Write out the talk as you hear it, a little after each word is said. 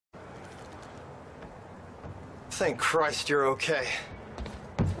Thank Christ you're okay.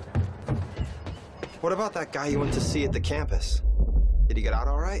 What about that guy you went to see at the campus? Did he get out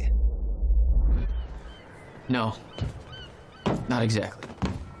all right? No. Not exactly.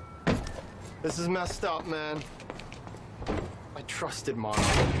 This is messed up, man. I trusted Mom.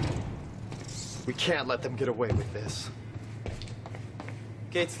 We can't let them get away with this.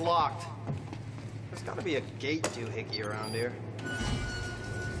 Gate's locked. There's gotta be a gate doohickey around here.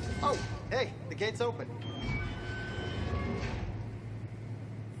 Oh, hey, the gate's open.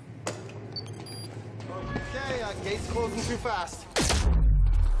 Okay, gate's closing too fast.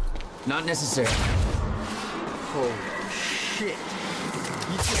 Not necessary. Holy shit.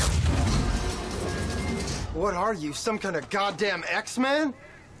 What are you, some kind of goddamn X-Man?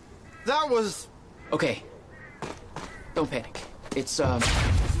 That was... Okay. Don't panic. It's,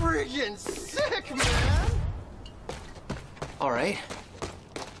 friggin' sick, man! All right.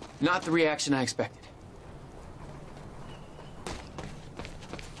 Not the reaction I expected.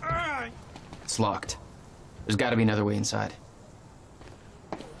 It's locked. There's gotta be another way inside.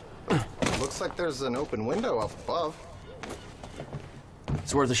 Looks like there's an open window up above.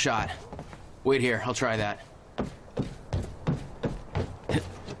 It's worth a shot. Wait here, I'll try that.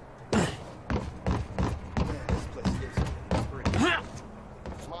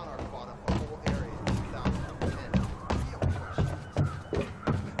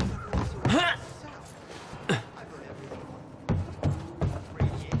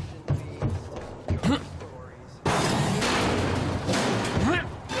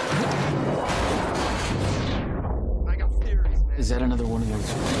 Is that another one of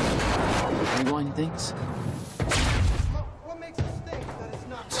those rewind things? What makes us think that it's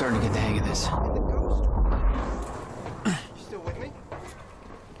not... Starting to get the hang of this. You still with me?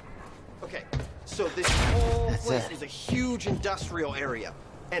 Okay, so this whole place is a huge industrial area.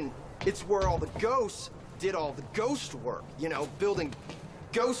 And it's where all the ghosts did all the ghost work. You know, building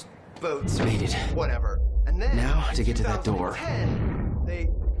ghost boats. Made it. Whatever. And then... Now, to get to that door. They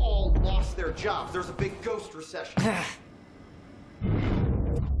all lost their jobs. There's a big ghost recession.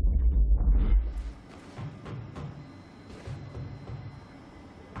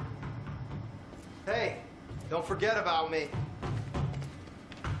 Hey, don't forget about me.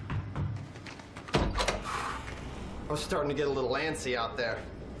 I was starting to get a little antsy out there.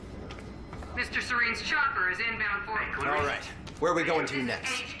 Mr. Serene's chopper is inbound for... All right, where are we going to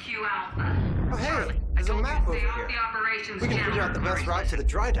next? HQ Alpha. Oh, hey, there's a map over here. We can figure out the best route to the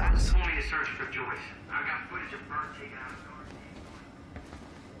dry docks. Only to search for Joyce. I've got footage of Bert taking out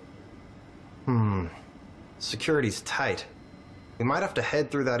a door. Security's tight. We might have to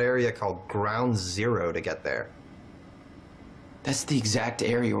head through that area called Ground Zero to get there. That's the exact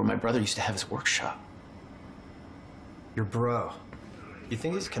area where my brother used to have his workshop. Your bro. You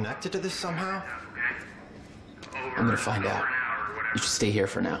think he's connected to this somehow? I'm gonna find out. You should stay here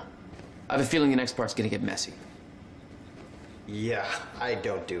for now. I have a feeling the next part's gonna get messy. Yeah, I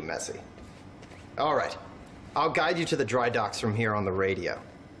don't do messy. All right. I'll guide you to the dry docks from here on the radio.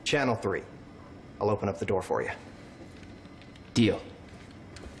 Channel 3. I'll open up the door for you. Deal.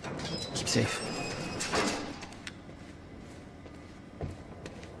 Keep safe.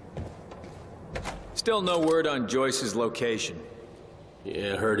 Still no word on Joyce's location.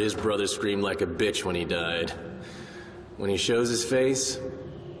 Yeah, heard his brother scream like a bitch when he died. When he shows his face,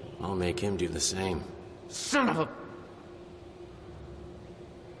 I'll make him do the same. Son of a...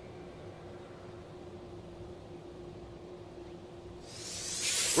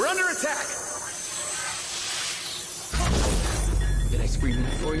 We're under attack! Did I scream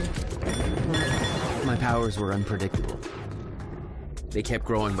that for you? My powers were unpredictable. They kept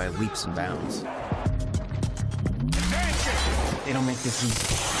growing by leaps and bounds. They don't make this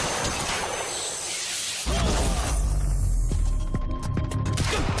easy.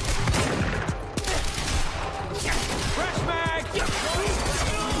 Fresh mag!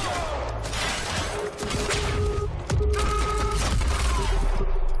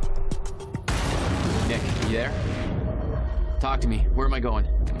 Nick, you there? Talk to me. Where am I going?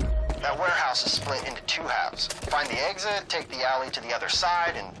 That warehouse is split into 2 halves. Find the exit, take the alley to the other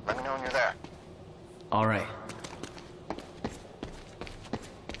side, and let me know when you're there. All right.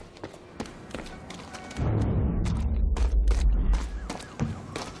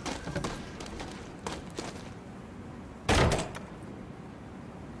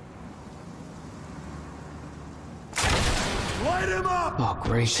 Light him up! Oh,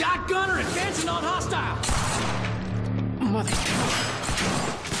 great. Shotgunner advancing on hostile! Mother...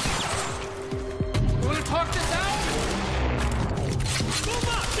 You wanna talk this out? Move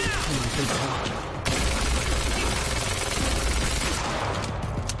up, now!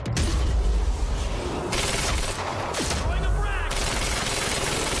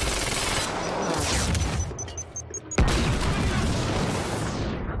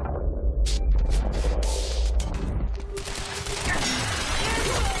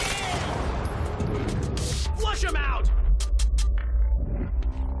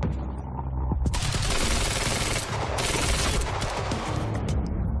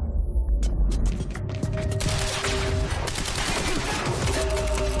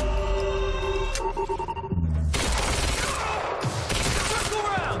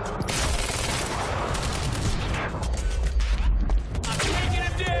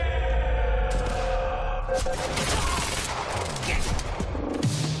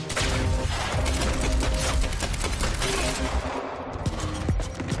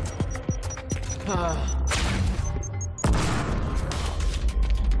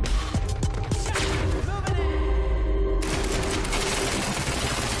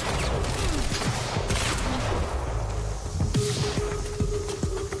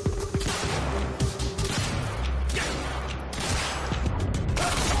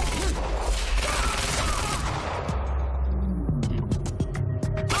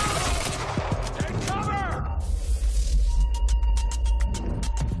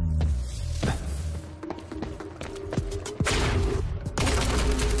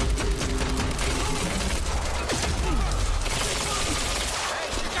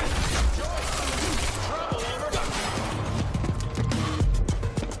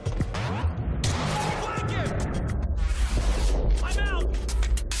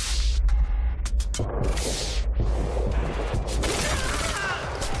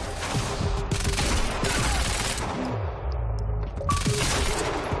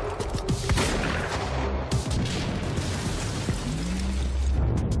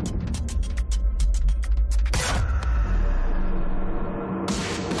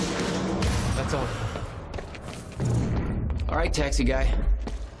 All right, taxi guy.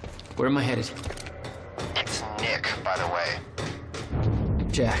 Where am I headed? It's Nick, by the way.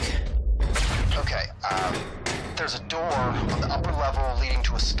 Jack. Okay, there's a door on the upper level leading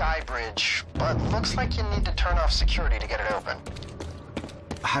to a sky bridge, but looks like you need to turn off security to get it open.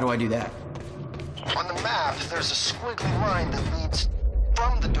 How do I do that? On the map, there's a squiggly line that leads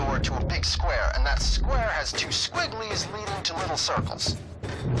from the door to a big square, and that square has two squigglies leading to little circles.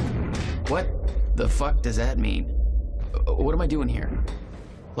 What the fuck does that mean? What am I doing here?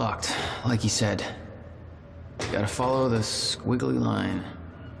 Locked, like you said. Gotta follow the squiggly line.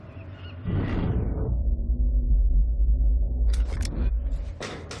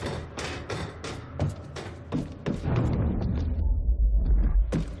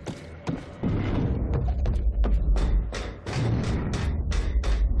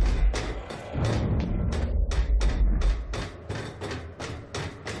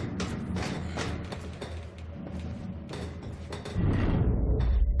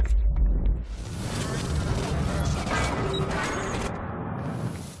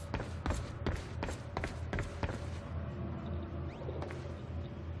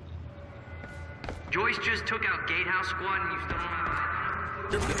 Joyce just took out Gatehouse Squad and you still don't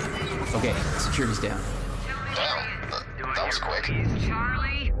have... Okay, security's down. Damn, that was quick.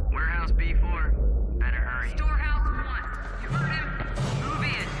 Charlie, Warehouse B4. Better hurry. Storehouse 1. You heard him? Move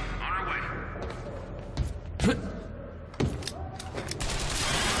in. On our way.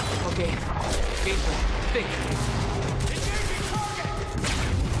 Okay, Kingston, think.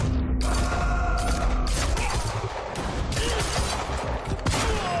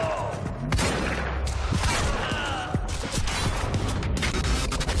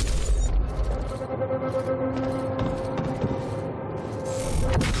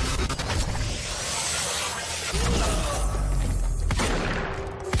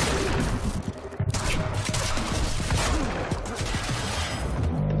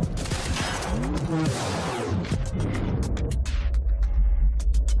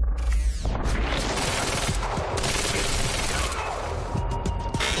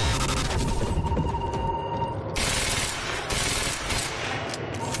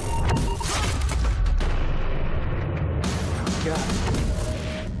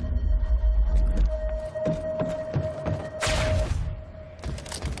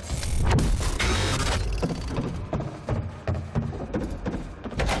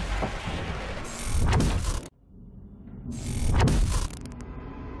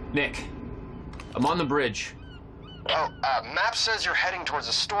 Nick, I'm on the bridge. Oh, map says you're heading towards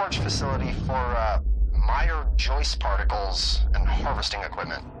a storage facility for, Meyer Joyce particles and harvesting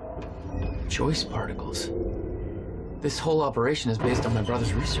equipment. Joyce particles? This whole operation is based on my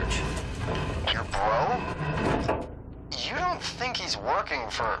brother's research. Your bro? You don't think he's working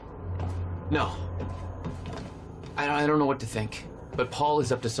for... No. I don't know what to think, but Paul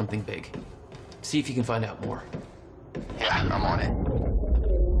is up to something big. See if you can find out more. Yeah, I'm on it.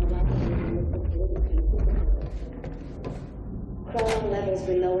 Crawling levels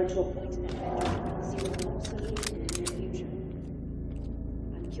were lowered to a point that renders zero obsolete in the near future.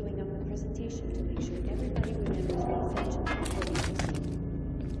 I'm queuing up the presentation to make sure everybody remembers the essentials before we proceed.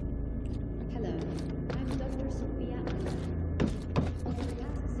 Hello, I'm Dr. Sophia Anna. Over the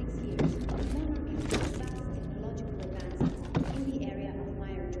past 6 years, Monarch has made vast technological advances in the area of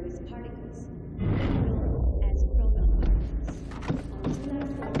Meyer-Joyce particles, known as proton particles. On July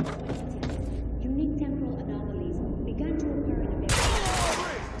 4, 2010, unique temporal anomalies began to occur in various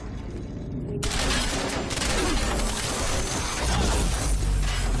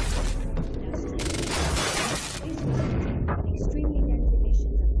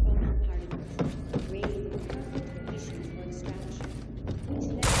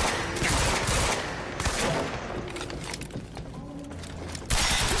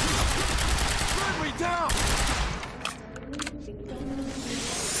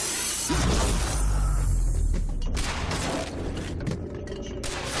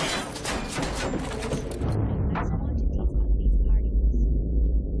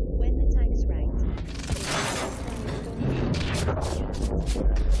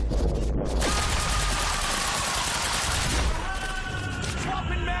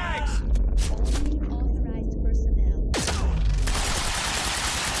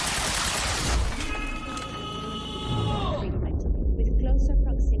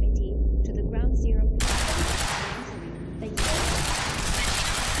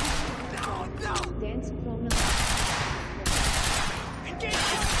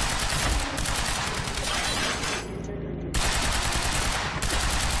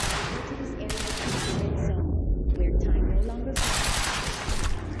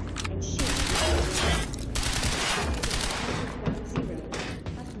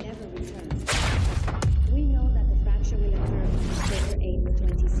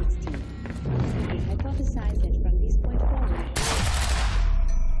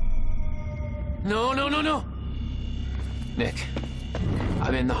No, no, no, no! Nick,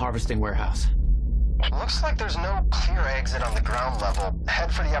 I'm in the harvesting warehouse. Looks like there's no clear exit on the ground level.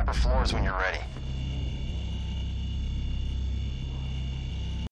 Head for the upper floors when you're ready.